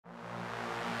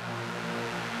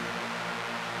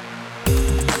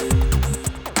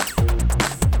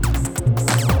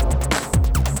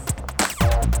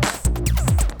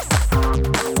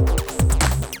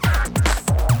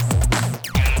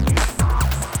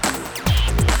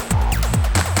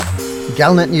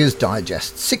Galnet News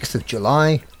Digest, 6th of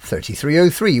July,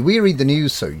 3303. We read the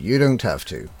news so you don't have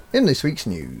to. In this week's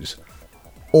news,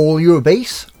 all your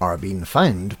base are being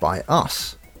found by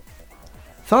us.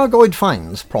 Thargoid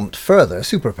finds prompt further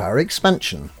superpower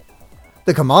expansion.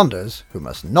 The commanders who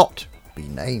must not be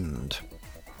named.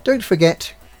 Don't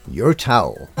forget your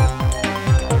towel.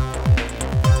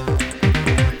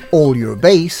 All your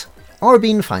base are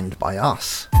being found by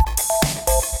us.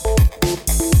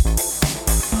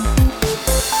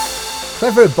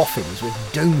 Clever boffins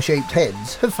with dome-shaped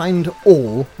heads have found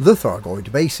all the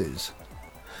Thargoid bases.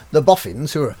 The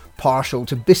boffins, who are partial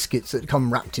to biscuits that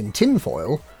come wrapped in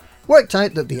tinfoil, worked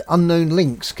out that the unknown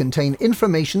links contain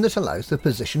information that allows the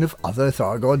position of other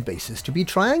Thargoid bases to be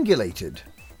triangulated.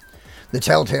 The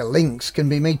telltale links can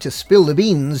be made to spill the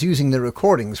beans using the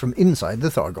recordings from inside the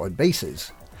Thargoid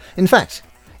bases. In fact,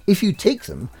 if you take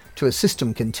them to a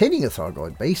system containing a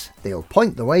Thargoid base, they'll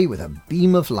point the way with a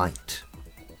beam of light.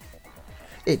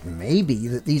 It may be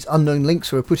that these unknown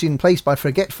links were put in place by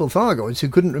forgetful Thargoids who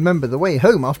couldn't remember the way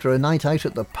home after a night out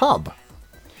at the pub.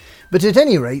 But at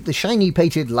any rate, the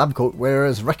shiny-pated lab coat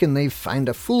wearers reckon they've found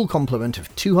a full complement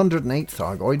of 208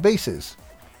 Thargoid bases.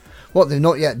 What they've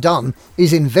not yet done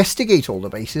is investigate all the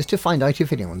bases to find out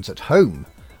if anyone's at home,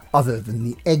 other than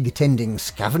the egg-tending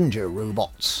scavenger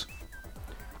robots.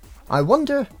 I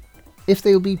wonder if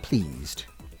they'll be pleased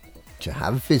to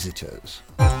have visitors.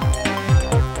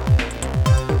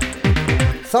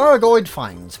 Thargoid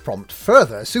finds prompt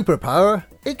further superpower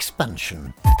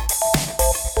expansion.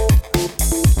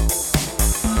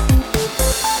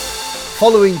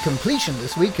 Following completion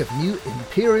this week of new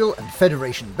Imperial and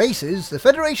Federation bases, the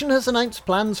Federation has announced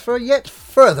plans for yet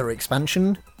further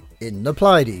expansion in the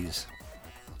Pleiades.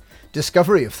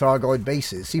 Discovery of Thargoid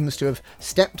bases seems to have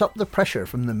stepped up the pressure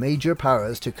from the major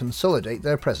powers to consolidate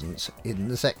their presence in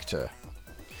the sector.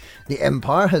 The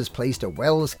Empire has placed a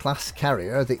Wells-class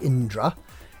carrier, the Indra,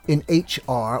 in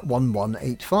HR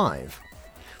 1185,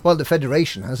 while the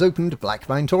Federation has opened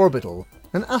Blackmount Orbital,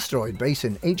 an asteroid base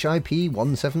in HIP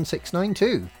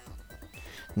 17692.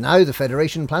 Now the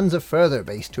Federation plans a further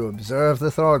base to observe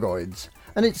the Thargoids,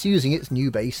 and it's using its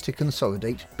new base to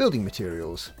consolidate building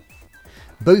materials.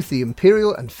 Both the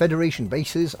Imperial and Federation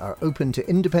bases are open to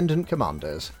independent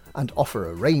commanders and offer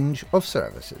a range of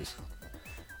services.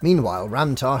 Meanwhile,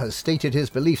 Rantar has stated his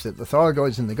belief that the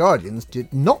Thargoids and the Guardians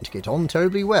did not get on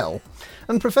terribly well,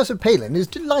 and Professor Palin is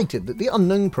delighted that the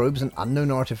unknown probes and unknown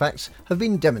artefacts have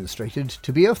been demonstrated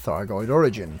to be of Thargoid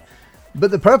origin.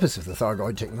 But the purpose of the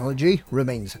Thargoid technology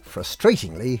remains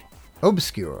frustratingly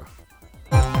obscure.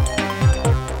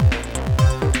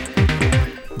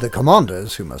 The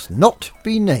commanders who must not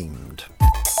be named.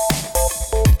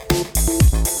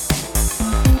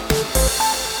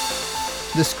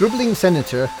 The scribbling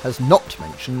senator has not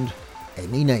mentioned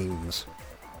any names.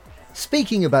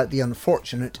 Speaking about the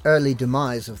unfortunate early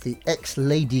demise of the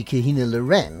ex-Lady Kahina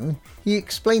Loren, he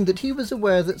explained that he was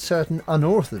aware that certain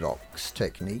unorthodox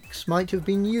techniques might have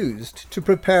been used to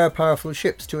prepare powerful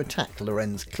ships to attack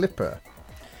Loren's clipper.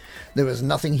 There was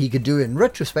nothing he could do in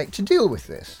retrospect to deal with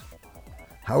this.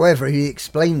 However, he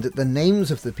explained that the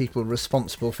names of the people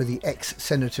responsible for the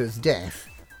ex-senator's death,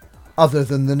 other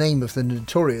than the name of the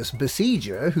notorious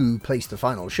besieger who placed the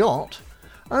final shot,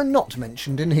 are not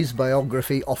mentioned in his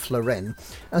biography Off Loren,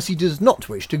 as he does not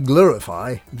wish to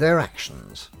glorify their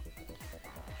actions.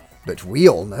 But we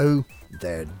all know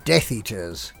they're Death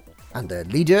Eaters, and their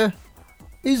leader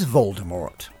is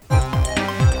Voldemort.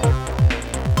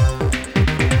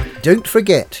 Don't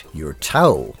forget your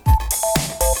towel.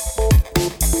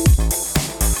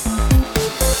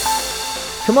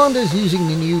 Commanders using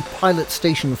the new Pilot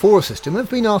Station 4 system have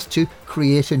been asked to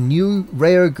create a new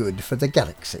rare good for the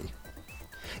galaxy.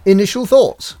 Initial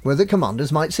thoughts were that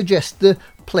commanders might suggest the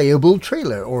Playable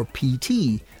Trailer, or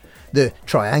PT, the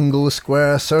Triangle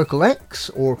Square Circle X,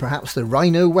 or perhaps the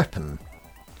Rhino Weapon.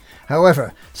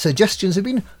 However, suggestions have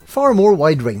been far more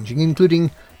wide-ranging,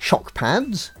 including shock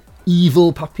pads,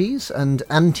 evil puppies, and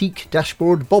antique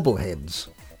dashboard bobbleheads.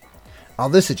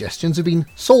 Other suggestions have been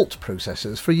salt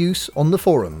processors for use on the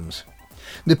forums.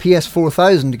 The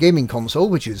PS4000 gaming console,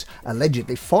 which is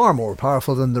allegedly far more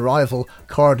powerful than the rival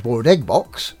Cardboard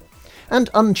Eggbox,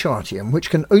 and Unchartium, which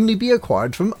can only be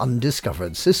acquired from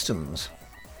undiscovered systems.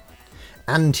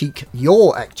 Antique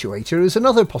yaw actuator is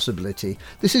another possibility.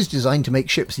 This is designed to make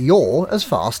ships yaw as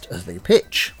fast as they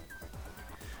pitch.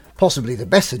 Possibly the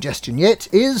best suggestion yet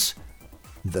is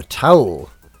the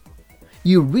towel.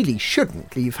 You really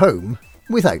shouldn't leave home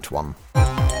without one.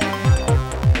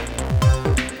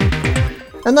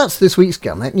 And that's this week's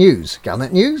Galnet News.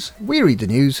 Galnet News, we read the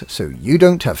news so you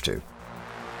don't have to.